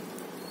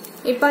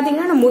 இப்போ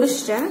பாத்தீங்கன்னா நான்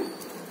முடிச்சிட்டேன்.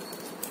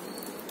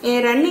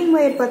 என் ரன்னிங்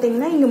ஒயர்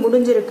பாத்தீங்கன்னா இங்க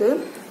முடிஞ்சிருக்கு.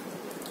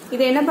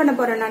 இதை என்ன பண்ண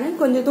போறேன், நான்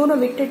கொஞ்சம்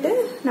தூரம் விட்டுட்டு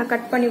நான்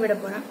கட் பண்ணி விட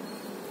போறேன்.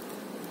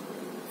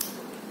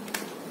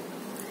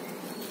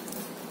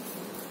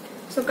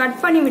 ஸோ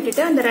கட் பண்ணி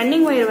விட்டுட்டு அந்த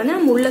ரன்னிங் ஒயர் வந்து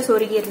நம்ம உள்ள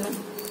சொருகிடணும்.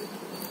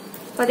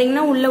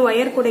 பாத்தீங்கன்னா உள்ள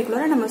ஒயர்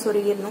கூடைக்குள்ள நம்ம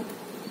சொருகிடணும்.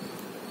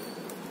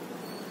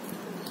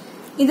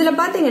 இதுல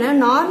பாத்தீங்கன்னா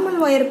நார்மல்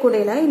ஒயர்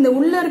கூடையில இந்த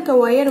உள்ள இருக்க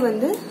ஒயர்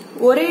வந்து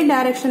ஒரே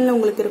டைரக்ஷன்ல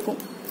உங்களுக்கு இருக்கும்.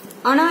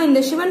 ஆனா இந்த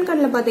சிவன்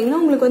கண்ல பாத்தீங்கன்னா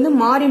உங்களுக்கு வந்து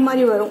மாறி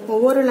மாறி வரும்.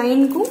 ஒவ்வொரு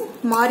லைனுக்கும்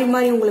மாறி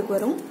மாறி உங்களுக்கு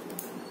வரும்.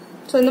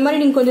 ஸோ இந்த மாதிரி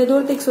நீங்கள் கொஞ்சம்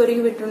தூரத்துக்கு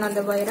சொருகி விட்டுருணும்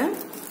அந்த ஒயரை.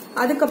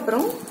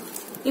 அதுக்கப்புறம்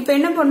இப்போ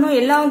என்ன பண்ணணும்,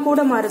 எல்லாம்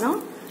கூட மாதிரி தான்.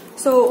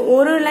 ஸோ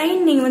ஒரு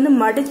லைன் நீங்கள் வந்து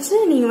மடித்து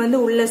நீங்கள் வந்து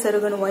உள்ளே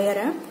சொருகணும்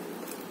ஒயரை.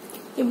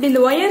 இப்படி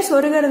இந்த ஒயர்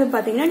சொருகிறது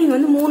பார்த்தீங்கன்னா நீங்கள்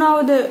வந்து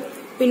 3வது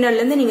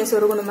பின்னல்லேருந்து நீங்கள்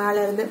சொருகணும் மேலே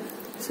இருந்து.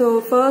 So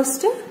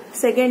first,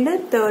 second,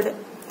 third.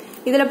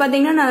 இதில்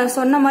பார்த்தீங்கன்னா நான்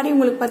சொன்ன மாதிரி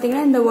உங்களுக்கு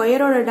பார்த்தீங்கன்னா இந்த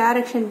ஒயரோட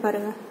டைரக்ஷன்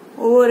பாருங்கள்,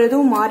 ஒவ்வொரு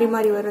இதுவும் மாறி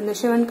மாறி வரும் இந்த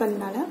சிவன்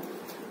கண்ணால.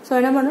 ஸோ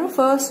என்ன பண்ணுறோம்,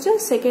 ஃபர்ஸ்ட்,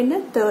 செகண்ட்,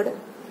 தேர்டு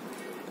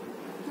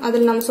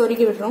அதில் நம்ம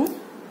சொருகி விடுறோம்.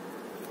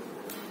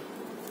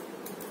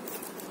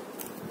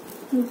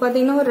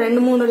 பார்த்தீங்கன்னா ஒரு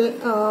 2-3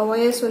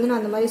 ஒயர்ஸ் வந்து நான்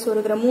அந்த மாதிரி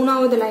சொருகிறேன்.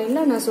 3வது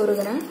லைனில் நான்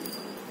சொருகிறேன்.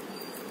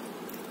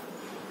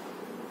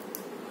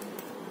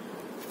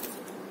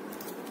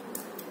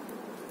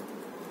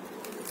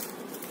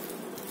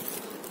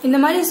 இந்த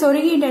மாதிரி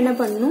சொருகிட்டு என்ன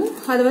பண்ணணும்,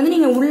 அது வந்து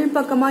நீங்கள் உள்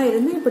பக்கமாக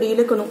இருந்து இப்படி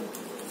இழுக்கணும்.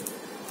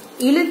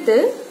 இழுத்து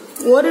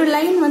ஒரு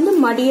லைன் வந்து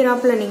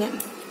மடியிறாப்புல நீங்கள்.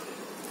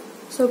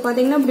 ஸோ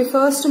பார்த்தீங்கன்னா இப்படி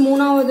ஃபர்ஸ்ட்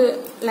 3வது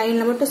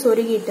லைனில் மட்டும்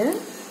சொருகிட்டு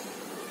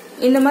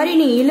இந்த மாதிரி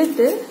நீங்கள்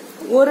இழுத்து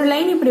ஒரு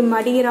லைன் இப்படி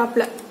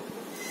மடியிறாப்புல.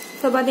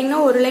 ஸோ பார்த்தீங்கன்னா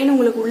ஒரு லைன்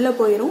உங்களுக்கு உள்ளே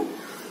போயிடும்.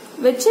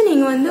 வச்சு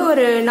நீங்கள் வந்து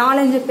ஒரு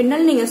 4-5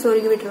 பின்னல் நீங்கள்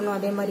சொருகி விட்டுறணும்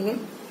அதே மாதிரியே.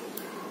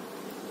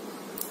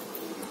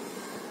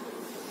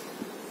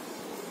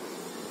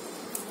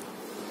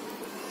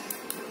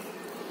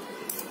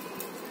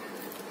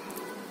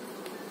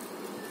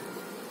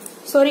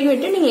 சொருகி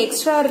விட்டு நீங்கள்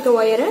எக்ஸ்ட்ரா இருக்க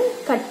ஒயரை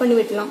கட் பண்ணி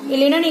விட்டலாம்.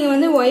 இல்லைன்னா நீங்கள்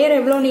வந்து ஒயர்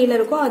எவ்வளோ நீளம்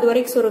இருக்கோ அது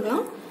வரைக்கும்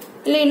சொருகலாம்.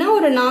 இல்லைன்னா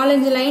ஒரு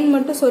 4-5 லைன்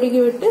மட்டும் சொருகி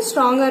விட்டு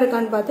ஸ்ட்ராங்காக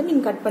இருக்கான்னு பார்த்து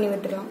நீங்கள் கட் பண்ணி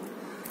விட்டுடலாம்.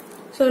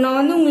 ஸோ நான்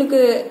வந்து உங்களுக்கு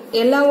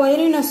எல்லா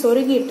ஒயரையும் நான்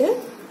சொருகிட்டு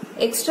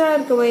எக்ஸ்ட்ரா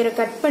இருக்க ஒயரை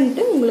கட்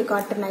பண்ணிட்டு உங்களுக்கு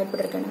காட்டுறேன்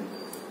எப்படி இருக்கேன்னு.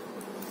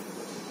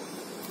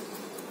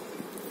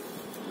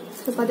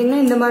 ஸோ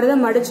பார்த்தீங்கன்னா இந்த மாதிரி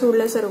தான் மடிச்சு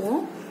உள்ள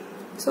சொருகும்.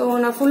 ஸோ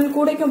நான் ஃபுல்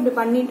கூடைக்கும் அப்படி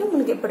பண்ணிட்டு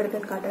உங்களுக்கு எப்படி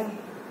இருக்குன்னு காட்டுறேன்.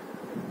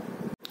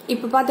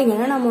 இப்போ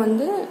பார்த்தீங்கன்னா நம்ம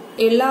வந்து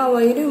எல்லா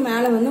ஒயரையும்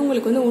மேலே வந்து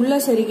உங்களுக்கு வந்து உள்ளே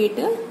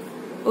சொருகிட்டு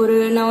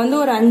நான் வந்து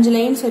ஒரு 5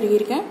 லைன்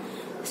சொருகியிருக்கேன்.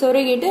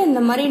 சொருகிட்டு இந்த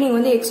மாதிரி நீங்கள்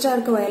வந்து எக்ஸ்ட்ரா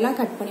இருக்க ஒயர்லாம்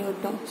கட் பண்ணி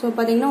விட்டோம். ஸோ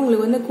பார்த்தீங்கன்னா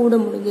உங்களுக்கு வந்து கூடை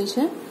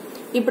முடிஞ்சிச்சு.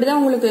 இப்படி தான்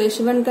உங்களுக்கு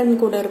சிவன் கண்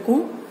கூட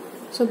இருக்கும்.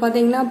 ஸோ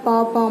பார்த்தீங்கன்னா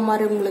பாப்பா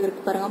மாதிரி உங்களுக்கு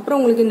இருக்கு பாருங்க. அப்புறம்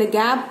உங்களுக்கு இந்த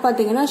கேப்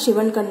பார்த்தீங்கன்னா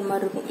சிவன் கண்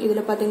மாதிரி இருக்கும்.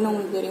 இதில் பார்த்தீங்கன்னா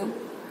உங்களுக்கு தெரியும்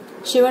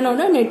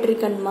சிவனோட நெற்றி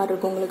கண் மாதிரி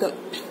இருக்கும். உங்களுக்கு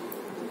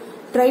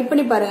ட்ரை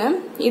பண்ணி பாருங்க.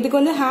 இதுக்கு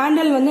வந்து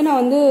ஹேண்டில் வந்து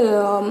நான் வந்து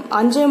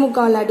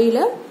 5.25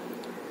 அடியில்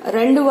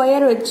 2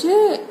 ஒயர் வச்சு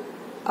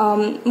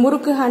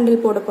முறுக்கு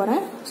ஹேண்டில் போட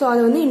போகிறேன். ஸோ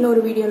அதை வந்து இன்னொரு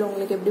வீடியோவில்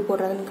உங்களுக்கு எப்படி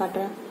போடுறதுன்னு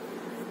காட்டுறேன்.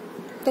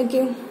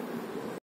 தேங்க்யூ.